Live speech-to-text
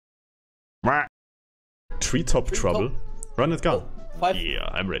Treetop trouble. Run it, gun. Five, yeah,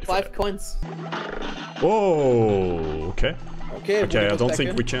 I'm ready for 5 coins. Whoa, okay. Okay, I don't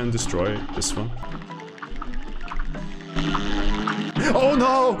think we can destroy this one. Oh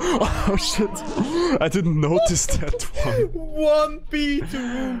no! Oh shit! I didn't notice that one. 1B to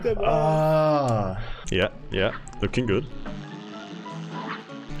ruin them all. Ah. Yeah, looking good.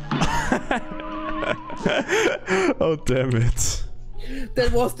 Oh damn it.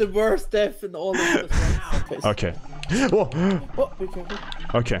 That was the worst death in all of the Okay. Whoa. Oh, be careful.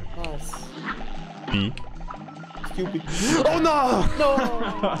 Okay. Nice. B. Stupid. Oh no! No!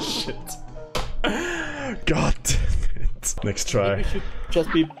 Oh shit. God damn it. Next try. We should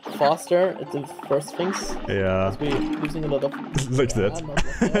just be faster at the first things. Yeah. We're losing a lot of... Like that.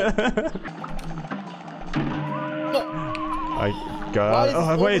 I got...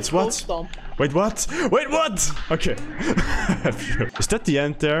 Oh, wait, what? Wait, what? Wait, what? Okay. Is that the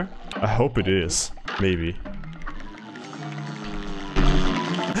end there? I hope it is. Maybe.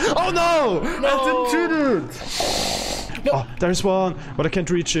 Oh no! I didn't shoot it! No. Oh, there's one, but I can't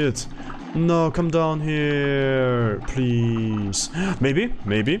reach it. No, come down here, please. Maybe?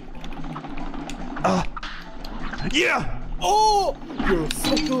 Ah! Yeah! Oh! You're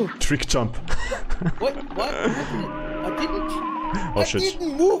so good. Trick jump. Wait, what? I didn't. Oh shit. I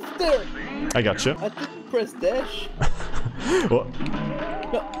didn't move there. I gotcha. I didn't press dash. What?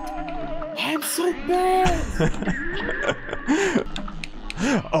 No. I'm so bad.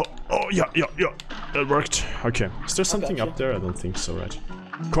 Oh, yeah. That worked. Okay. Is there something up there? I don't think so, right?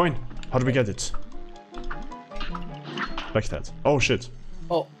 Coin. How do we get it? Like that. Oh shit.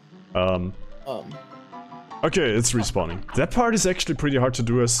 Oh. Okay, it's respawning. That part is actually pretty hard to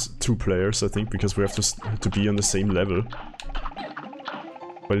do as 2 players, I think, because we have to be on the same level.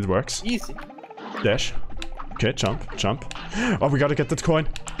 But it works. Easy. Dash. Okay, jump. Oh, we gotta get that coin.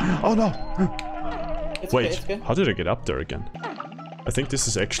 Oh no. It's wait, okay. How did I get up there again? I think this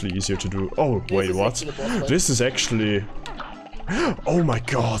is actually easier to do. Oh, wait, what? This is actually... Oh my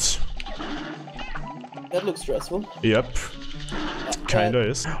god. That looks stressful. Yep. Kinda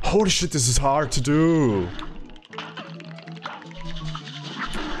is. Holy shit, this is hard to do.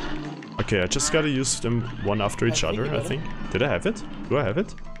 Okay, I just gotta use them one after each other, I think. Did I have it? Do I have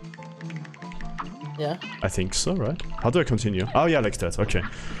it? Yeah. I think so, right? How do I continue? Oh yeah, like that, okay.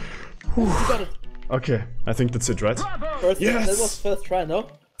 You got it. Okay, I think that's it, right? Yes! That was first try, no?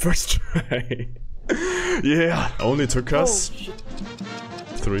 First try. Yeah, only took us... Oh, shit.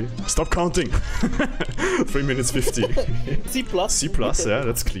 3. Stop counting! 3 minutes 50. C+. C+, yeah,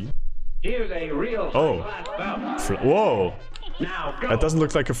 that's clean. Here's a real Whoa! That doesn't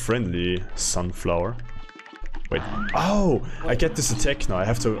look like a friendly sunflower. Wait. Oh! I get this attack now. I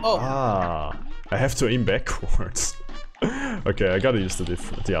have to... Oh. Ah! I have to aim backwards. Okay, I gotta use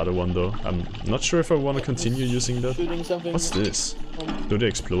the other one though. I'm not sure if I want to continue using that. Shooting something. What's this? Do they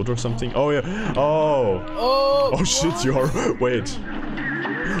explode or something? Oh yeah. Oh! Oh shit, you're... Wait.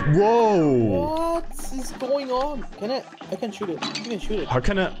 Whoa! What is going on? I can shoot it. You can shoot it. How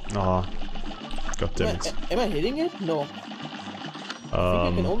can I... Oh. God damn it. Am I hitting it? No. I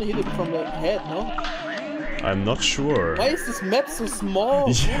think I can only hit it from the head, no? I'm not sure. Why is this map so small?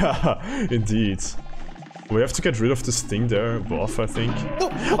 Yeah, indeed. We have to get rid of this thing there above, I think. No,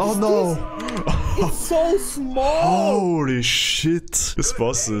 oh no! It's so small! Holy shit! This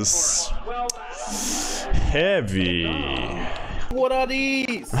boss is... heavy. What are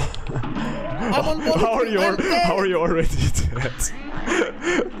these? I'm on how are you already dead?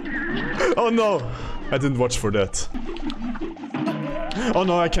 Oh no! I didn't watch for that. Oh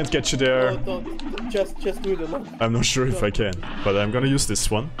no, I can't get you there. No, don't. Just do it alone. I'm not sure if I can, but I'm gonna use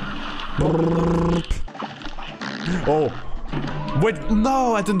this one. Oh! Wait,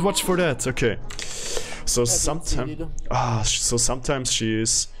 no, I didn't watch for that. Okay. So sometimes she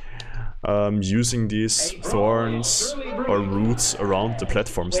is using these thorns or roots around the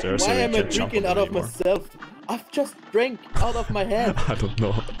platforms there, so you can't jump on them anymore. Myself? I've just drank out of my head. I don't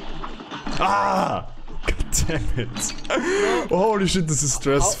know. Ah! God damn it! No. Holy shit, this is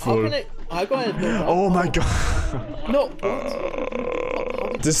stressful. How can I oh my god! No!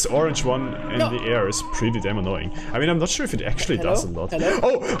 This orange one in the air is pretty damn annoying. I mean, I'm not sure if it actually does a lot. Hello?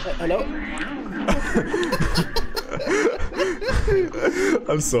 Oh! Hello?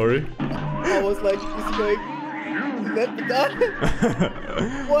 I'm sorry. I was like, is that done?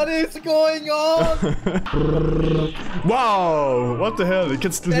 What is going on? Wow! What the hell? It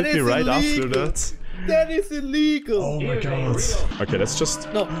can still hit me right after that. That is illegal! Oh my god. Okay, let's just...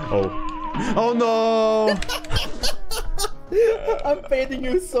 No. Oh. Oh no! I'm baiting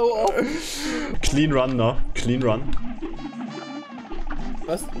you so often. Clean run now. Clean run.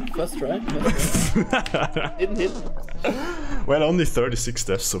 First try. Didn't hit. Well, only 36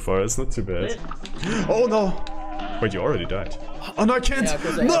 deaths so far. It's not too bad. Oh no! Wait, you already died. Oh no, I can't!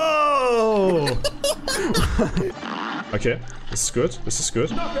 Yeah, no! Okay, this is good. This is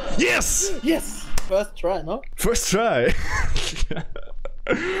good. Yes! Yes! First try, no? First try!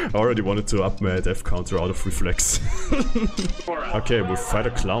 I already wanted to up my death counter out of reflex. Okay, we fight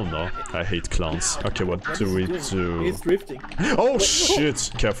a clown now. I hate clowns. Okay, what do we do? He's drifting. Oh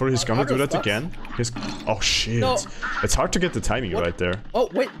shit! Careful, he's gonna do that again. Oh shit! No. It's hard to get the timing right there. Oh,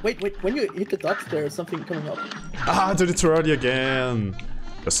 wait. When you hit the ducks, there's something coming up. Ah, I did it too early again.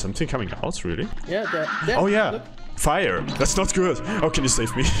 There's something coming out, really? Yeah, there. Oh yeah, Look. fire. That's not good. Oh, can you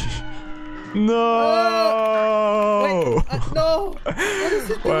save me? No! Wait, no! What is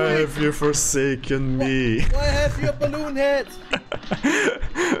it doing? Why have you forsaken me? Why have you a balloon head?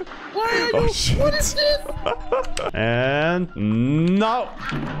 Why are you? Oh shit! What is this? And no!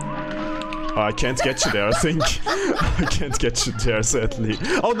 Oh, I can't get you there, I think. I can't get you there, sadly.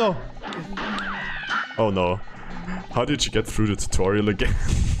 Oh no! Oh no. How did you get through the tutorial again?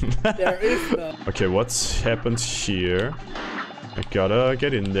 There is none. Okay, what's happened here? I gotta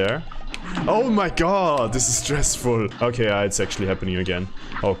get in there. Oh my god, this is stressful. Okay, it's actually happening again.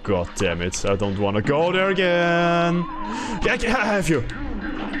 Oh god damn it, I don't want to go there again. Yeah, I have you.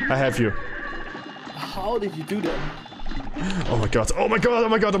 I have you. How did you do that? Oh my god, oh my god, oh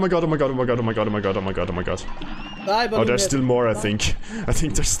my god, oh my god, oh my god, oh my god, oh my god, oh my god, oh my god, oh my god. Oh, there's still more, I think. I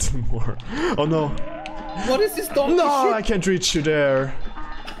think there's still more. Oh no. What is this donkey No, shit? I can't reach you there.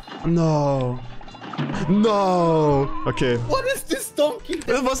 No. No. Okay. What is this donkey?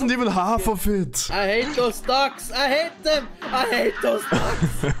 It wasn't even half of it. I hate those ducks. I hate them. I hate those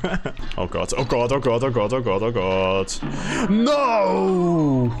ducks. Oh god, oh god, oh god, oh god, oh god, oh god.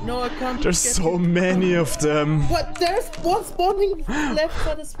 No! No, I can't. There's get so you. many of them. What? There's one spawning left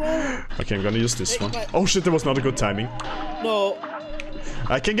side as well. Okay, I'm gonna use this one. Oh shit, that was not a good timing. No.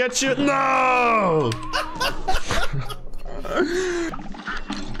 I can get you. No!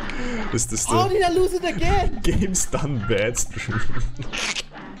 Is this How the did I lose it again? game's done bad stream?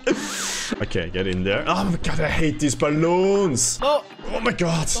 Okay, get in there. Oh my god, I hate these balloons. No. Oh my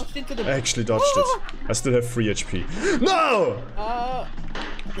god. Dodged into the. I actually dodged it. I still have 3 HP. No! I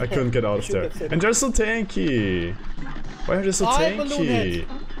couldn't get out of there. And they're so tanky. Why are they so tanky?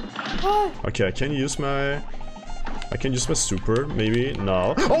 Okay, I can use my super, maybe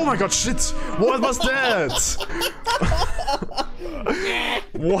now. Oh my god, shit! What was that?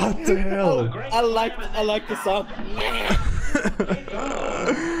 What the hell? I like the sound.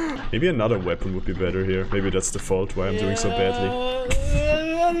 Maybe another weapon would be better here. Maybe that's the fault why I'm doing so badly.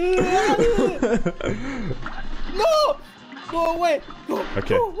 No! Go away! Go,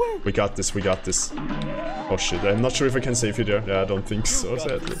 Okay, go away. we got this, we got this. Oh shit, I'm not sure if I can save you there. Yeah, I don't think so,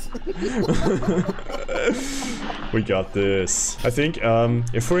 sadly. We got this. I think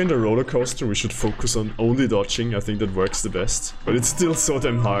if we're in the roller coaster, we should focus on only dodging. I think that works the best. But it's still so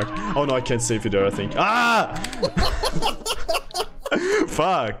damn hard. Oh no, I can't save you there, I think. Ah!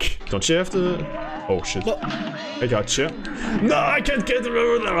 Fuck! Don't you have to... Oh shit. No. I got you. No, I can't get...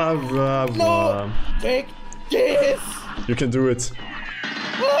 No! Take this! You can do it.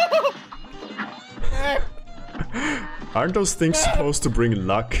 Aren't those things supposed to bring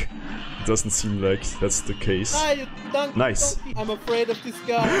luck? It doesn't seem like that's the case. Ah, you donkey, Nice. donkey. I'm afraid of this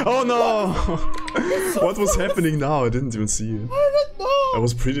guy. Oh no! What was happening now? I didn't even see it. I don't know. I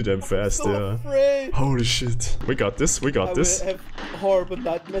was pretty damn fast, so yeah. afraid. Holy shit. We got this, we got this. I will have horrible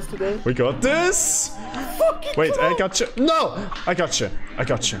nightmares today. We got this! Fucking Wait, I clown. got you. No! I got you. I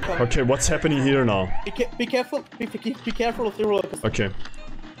got you. Okay, what's happening here now? Be careful. Be careful of the roller coaster. Okay.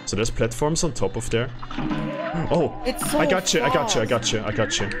 So there's platforms on top of there. Oh! It's so I got you, I got you, I got you, I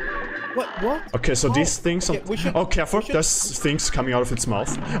got you. What? Okay, so these things okay, on... we should- Oh, careful, we should- there's things coming out of its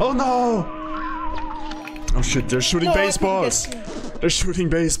mouth. Oh no! Oh shit, they're shooting No, I couldn't baseballs! get They're shooting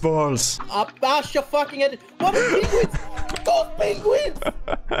baseballs! Bash your fucking head! What are penguins? Those penguins!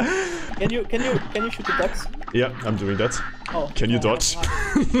 Can you shoot the ducks? Yeah, I'm doing that. Oh. Can you dodge? No,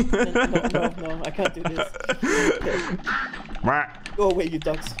 I can't do this. Okay. Go away, you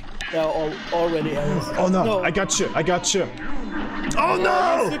ducks. They are all already arrows. Oh no, I got you, I got you. Oh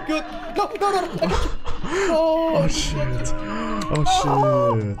no! So good. No, I got you. Oh, Shit. Oh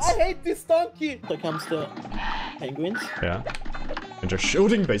shit. I hate this donkey. There comes the penguins. Yeah. And they're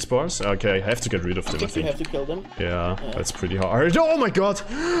shooting baseballs. Okay, I have to get rid of them, I You think. have to kill them. Yeah, that's pretty hard. Oh my god!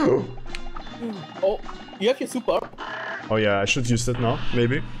 Oh, you have your super. Oh yeah, I should use that now,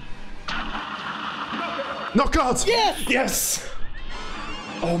 maybe. Knockout! Yes! Yes!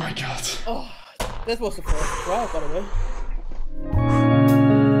 Oh my god. Oh, that was the first try, by the way.